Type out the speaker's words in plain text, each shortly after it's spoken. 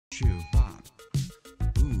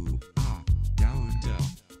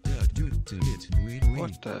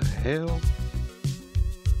What the hell?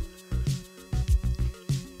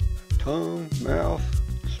 Tongue, mouth,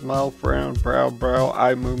 smile, frown, brow,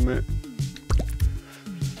 eye movement.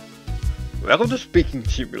 Welcome to Speaking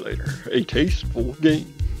Simulator, a tasteful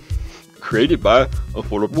game created by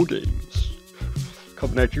Affordable Games.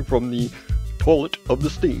 Coming at you from the toilet of the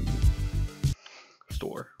Steam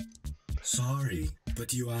store. Sorry,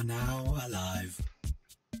 but you are now alive.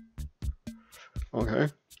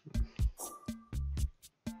 Okay.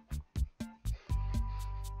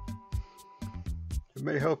 It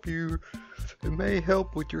may help you. It may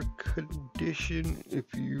help with your condition if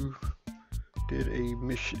you did a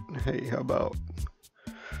mission. Hey, how about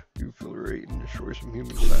you infiltrate and destroy some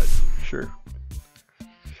human sites? Sure.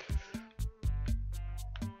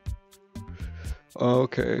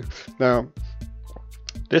 Okay. Now,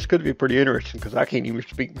 this could be pretty interesting because I can't even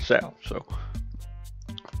speak South, so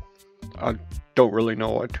I don't really know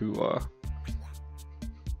what to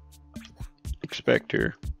expect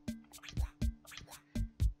here.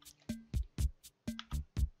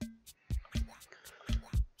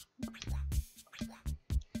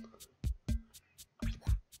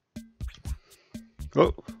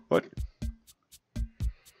 Oh, what? I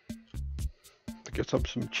guess I'm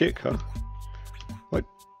some chick, huh? What?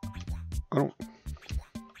 I don't...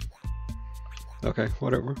 Okay,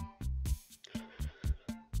 whatever.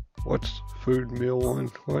 What's food meal one?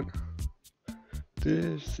 What?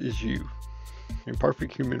 This is you. A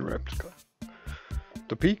perfect human replica.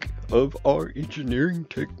 The peak of our engineering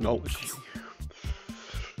technology.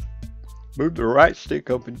 Move the right stick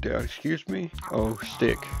up and down. Excuse me? Oh,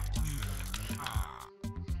 stick.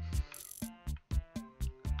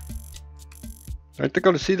 Aren't they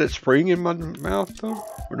gonna see that spring in my mouth though?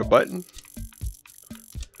 Or the button?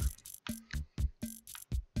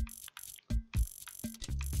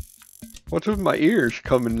 What's with my ears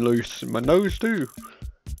coming loose and my nose too?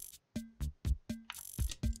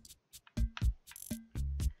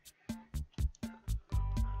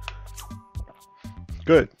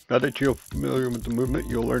 Good. Now that you're familiar with the movement,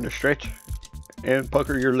 you'll learn to stretch and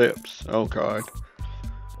pucker your lips. Oh God.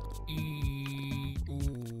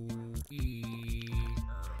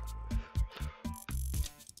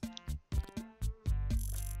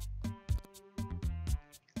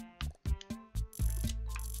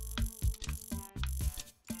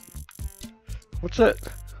 What's that?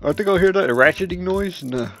 I think I'll hear that ratcheting noise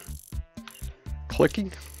and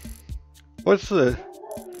clicking. What's the...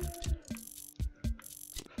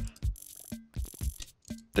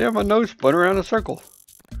 Damn, my nose spun around in a circle.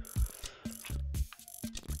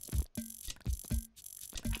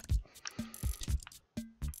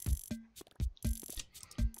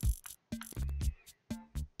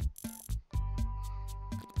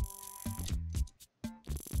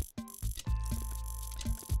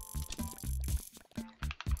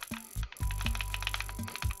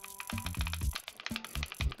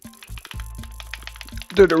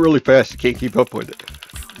 Did it really fast, you can't keep up with it.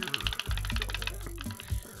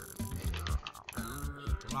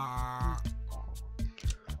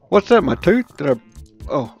 What's that, my tooth? Did I...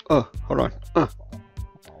 Oh, hold on.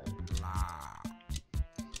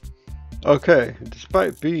 Okay,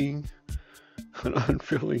 despite being an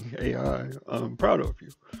unfeeling AI, I'm proud of you.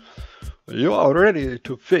 You are ready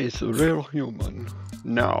to face a real human.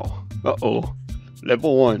 Now. Uh-oh.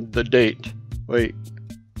 Level 1, the date. Wait.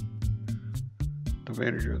 The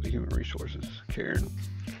manager of the human resources, Karen.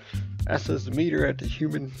 Access the meter at the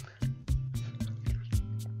human...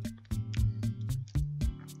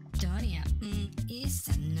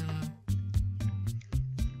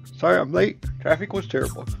 Sorry, I'm late. Traffic was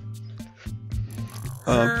terrible.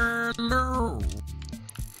 Hello.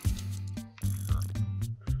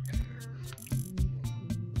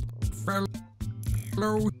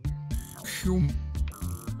 Fellow human.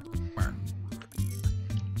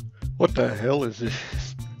 What the hell is this?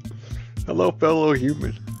 Hello, fellow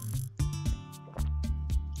human.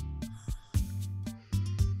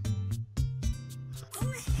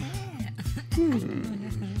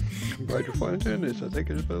 Glad you're fine doing this. I think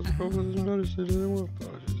it's best to focus and notice that in the work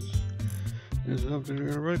process. There's something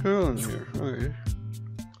gonna break on here. Okay.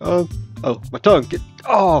 Oh, my tongue.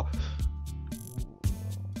 Oh!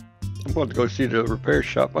 I'm going to go see the repair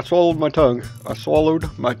shop. I swallowed my tongue. Oh,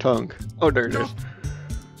 there it is.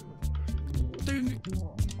 Thing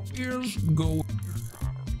is going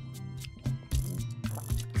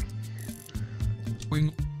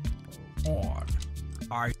on.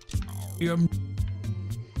 I am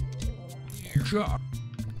just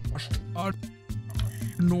a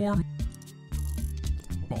normal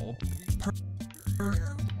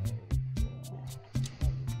person.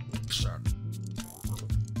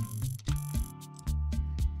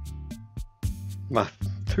 My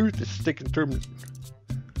tooth is sticking through me.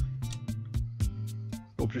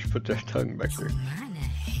 We'll just put that tongue back there.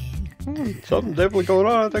 Something's definitely going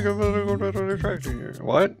on. I think I'm gonna go to the tractor here.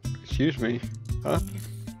 What? Excuse me. Huh?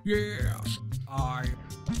 Yes, I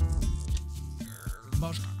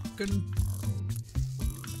must confess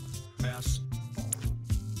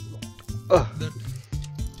that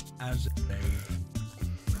as a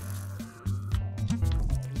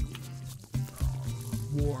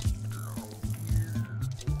war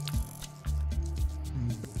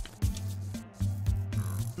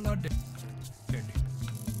blooded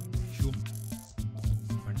human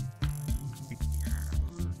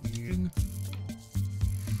being,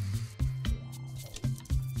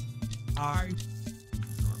 I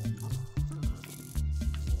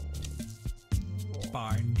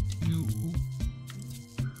find you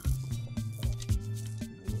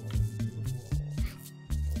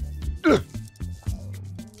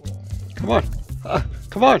Come on.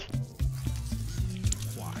 Come on.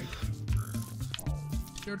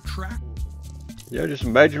 quite attractive. Yeah, just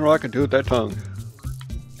imagine what I could do with that tongue.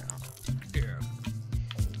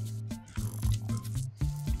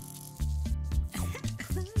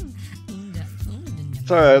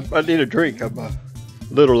 Sorry, I need a drink. I'm a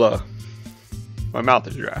little, my mouth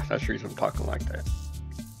is dry. That's the reason I'm talking like that.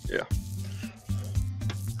 Yeah.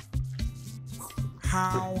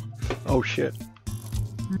 How Oh, shit.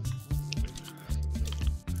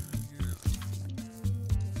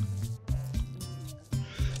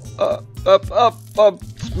 Up,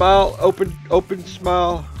 smile, open,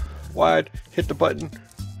 smile, wide, hit the button.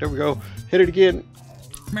 There we go. Hit it again.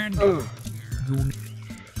 man Ugh.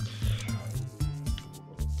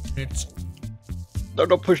 it's No,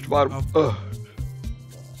 don't push the bottom. Ugh.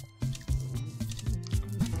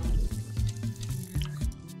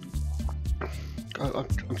 God,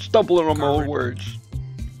 I'm stumbling on my own words.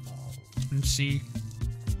 see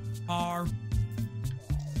are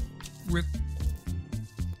required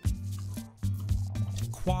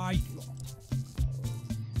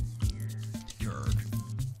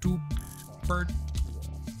to purchase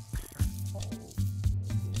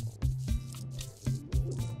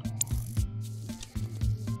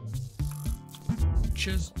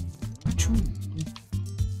two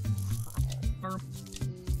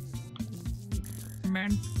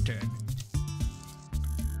fermented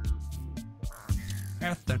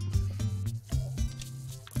ethanol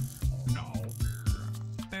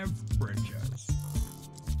beverages.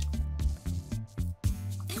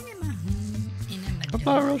 I'm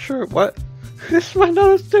not real sure. What? This is my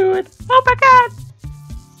nose doing? Oh my god!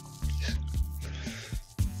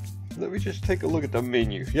 Let me just take a look at the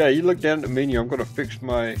menu. Yeah, you look down at the menu. I'm gonna fix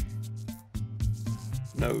my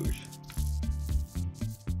nose.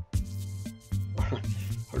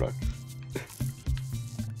 Hold on.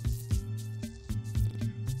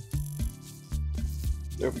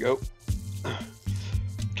 There we go.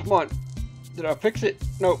 Come on. Did I fix it?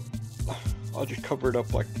 No. I'll just cover it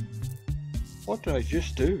up like... What did I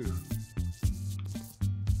just do?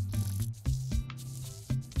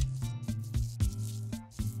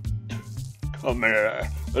 Come here.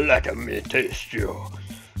 Let me taste you.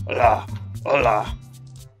 Hola. Hola.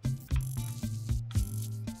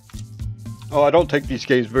 Oh, I don't take these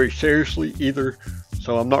games very seriously either,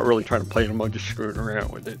 so I'm not really trying to play them. I'm just screwing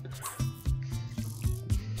around with it.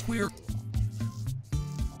 We're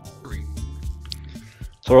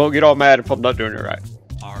So don't get all mad if I'm not doing it right.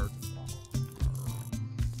 Are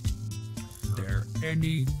there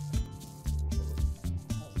any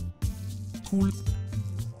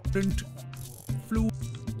coolant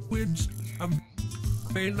fluids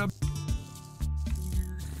available?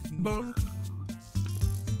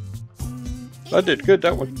 I did good,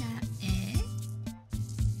 that one.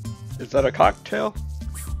 Is that a cocktail?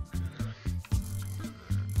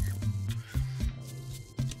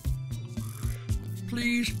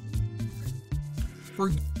 Please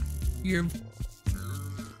forgive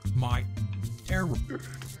my error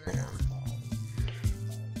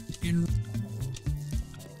in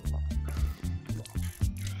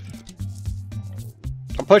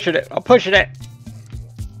I'm pushing it. I'm pushing it.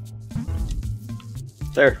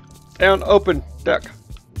 There. Down, open, duck.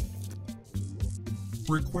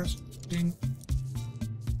 requesting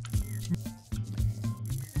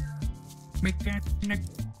mechanical.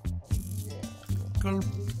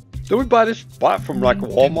 Did we buy this bot from like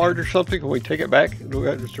Walmart or something? Can we take it back?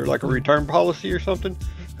 Is there like a return policy or something?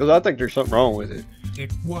 Because I think there's something wrong with it.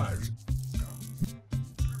 It was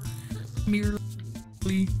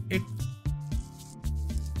merely a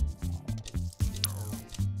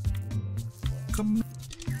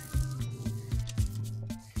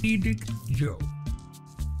comedic joke.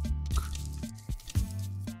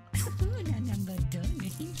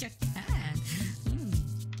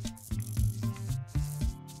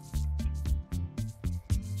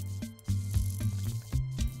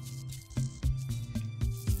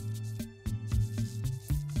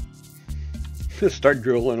 Just start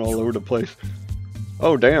drilling all over the place.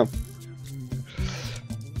 Oh, damn.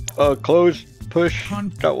 Close, push.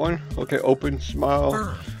 Got one. Okay, open,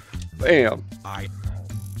 smile. Bam.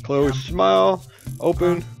 Close, smile.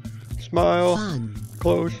 Open, smile.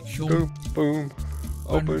 Close, boom, boom.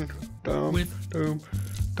 Open, doom, doom,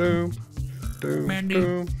 doom, doom,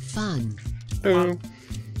 doom. Fun. Doom,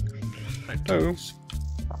 doom.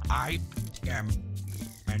 I am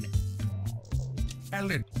an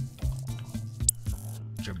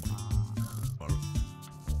eligible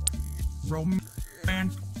romantic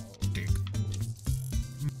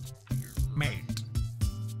mate.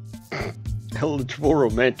 Eligible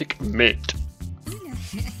romantic mate.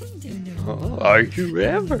 Oh, are you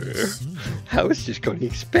ever? I was just going to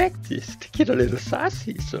expect this to get a little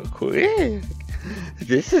saucy so quick.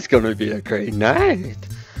 This is going to be a great night.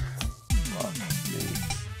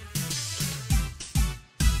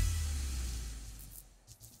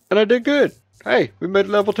 And I did good. Hey, we made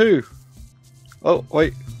level 2. Oh,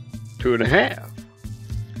 wait. 2.5.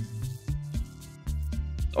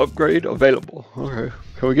 Upgrade available. Okay.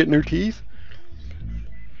 Can we get new teeth?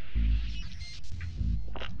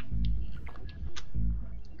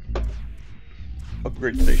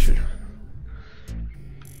 Upgrade station.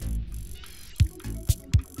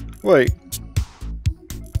 Wait.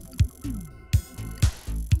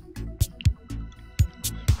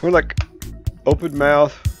 We're like open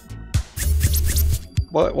mouth.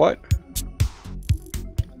 What?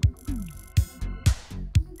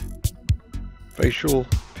 Facial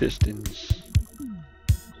pistons.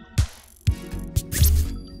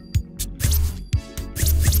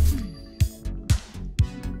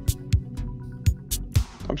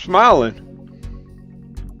 I'm smiling.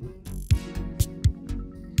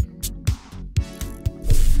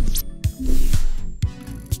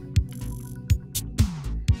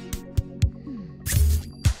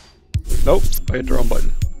 Nope, I hit the wrong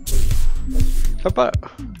button. How about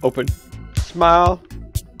open, smile.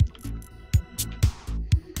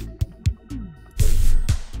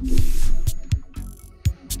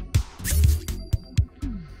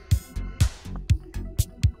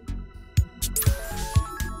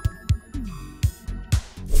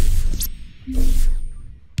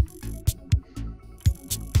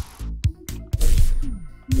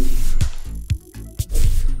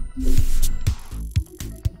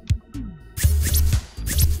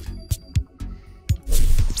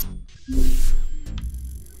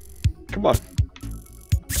 Come on.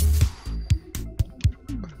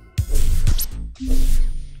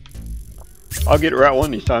 I'll get it right one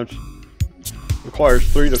of these times. Requires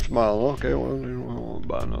 3 to smile. Okay, well, I'll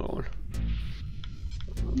buy another one.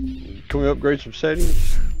 Can we upgrade some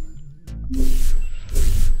settings?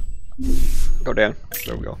 Go down.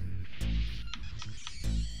 There we go.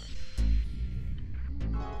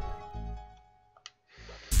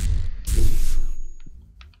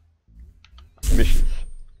 Missions.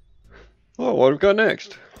 Oh, what have we got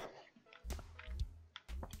next?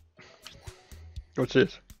 What's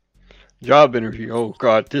this? Job interview. Oh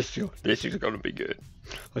god, this is gonna be good.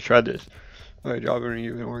 Let's try this. Alright, job interview.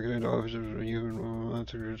 You've been working in the office. You've been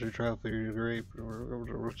answering to travel through the rape.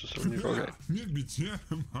 Okay.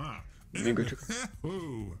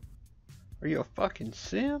 Are you a fucking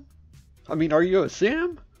sim? I mean, are you a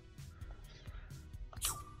sim?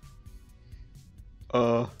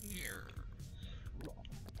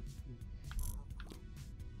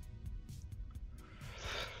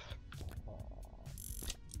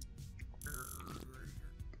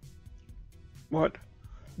 What?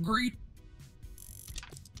 Greetings.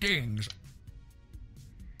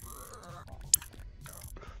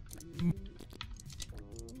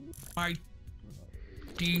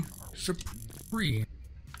 Mighty Supreme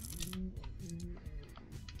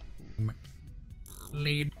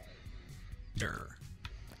Leader.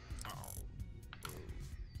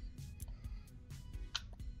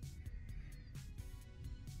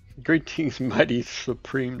 Greetings, mighty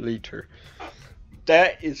supreme leader.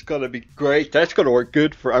 That is gonna be great. That's gonna work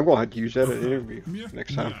good for. I'm gonna have to use that in an interview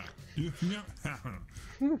next time.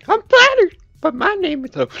 I'm flattered, but my name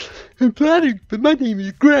is I'm flattered, but my name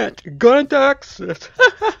is Grant. Grant access.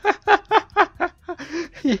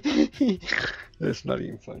 That's not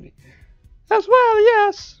even funny. As well,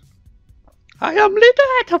 yes. I am leader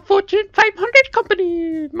at a Fortune 500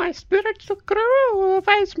 company. My spiritual crew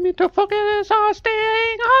advised me to focus on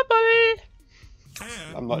staying humble.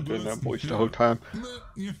 I'm not doing that voice the whole time.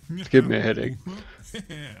 It's giving me a headache.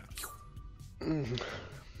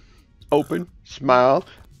 Open, smile,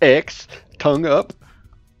 X, tongue up,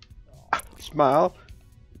 smile.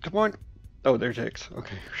 Come on. Oh, there's X.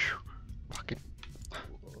 Okay. Fucking.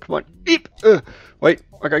 Come on. Eep. Wait,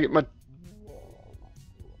 I gotta get my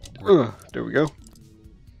There we go.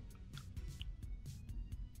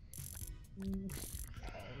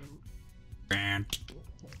 Grant.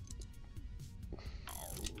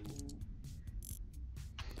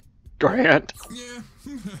 Grant. Yeah.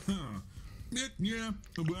 Yeah.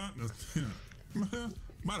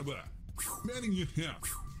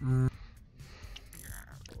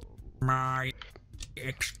 My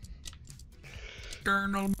external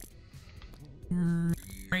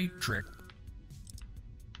matrix.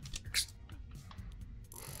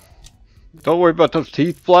 Don't worry about those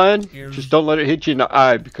teeth flying. Yeah. Just don't let it hit you in the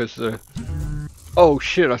eye because oh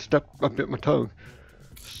shit, I bit my tongue.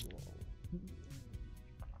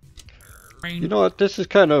 You know what, this is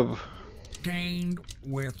kind of Maintained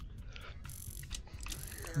with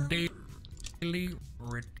daily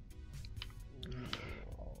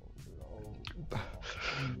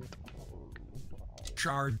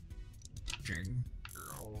charging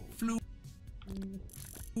fluid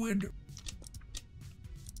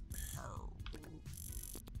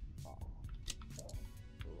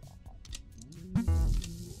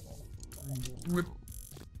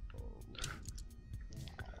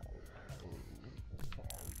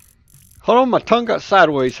hold on, my tongue got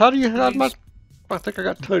sideways. How do you have my I think I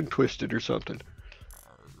got tongue twisted or something.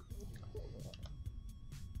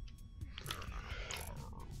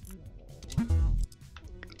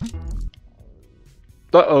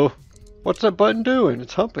 Uh-oh. What's that button doing?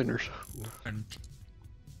 It's humping or something.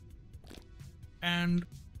 and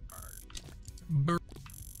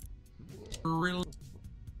beryllium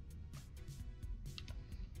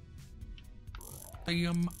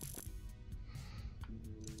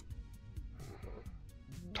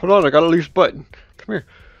Hold on, I got a loose button. Come here.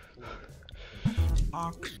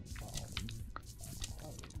 ox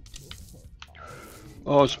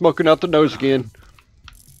Oh, smoking out the nose again.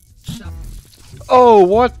 Oh,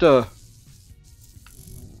 what the?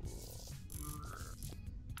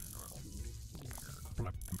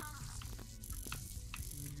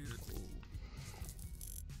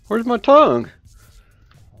 Where's my tongue?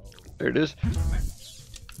 There it is.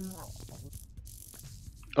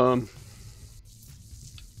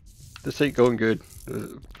 This ain't going good.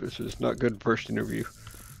 This is not good first interview.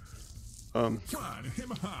 Can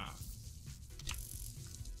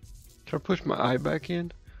I push my eye back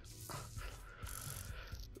in?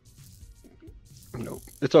 Nope.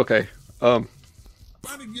 It's okay.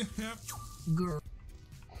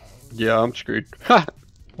 Yeah, I'm screwed. Ha!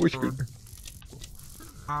 We screwed.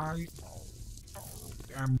 I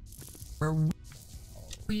am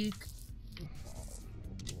weak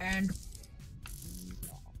and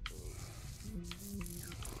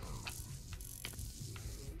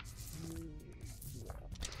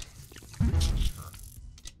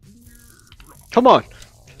Come on.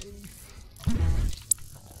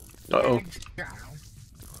 Uh-oh.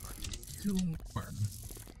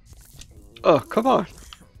 Oh, come on.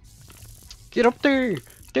 Get up there.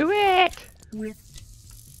 Do it.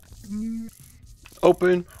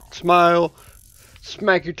 Open. Smile.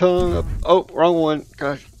 Smack your tongue up. Oh, wrong one.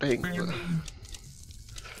 Gosh dang.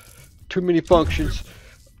 Too many functions.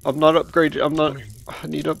 I'm not upgraded. I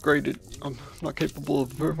need upgraded. I'm not capable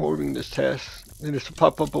of performing this task. Then it's to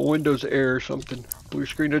pop up a Windows error or something. Blue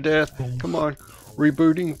screen of death. Come on.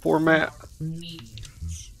 Rebooting format.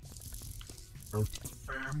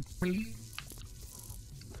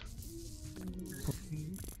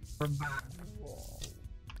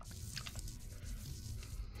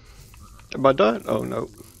 Am I done? Oh no.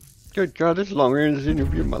 Good God, this is the longest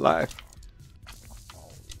interview of my life.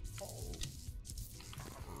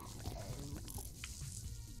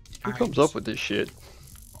 Who comes up with this shit?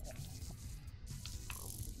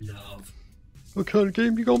 Love. What kind of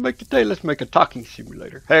game you gonna make today? Let's make a talking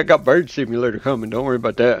simulator. Hey, I got bird simulator coming. Don't worry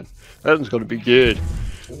about that. That one's gonna be good.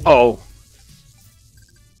 Oh.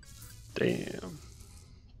 Damn.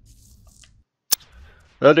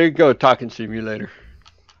 Well, there you go, talking simulator.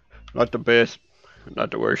 Not the best,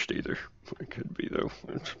 not the worst either. It could be though.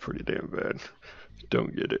 It's pretty damn bad.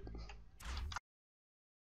 Don't get it.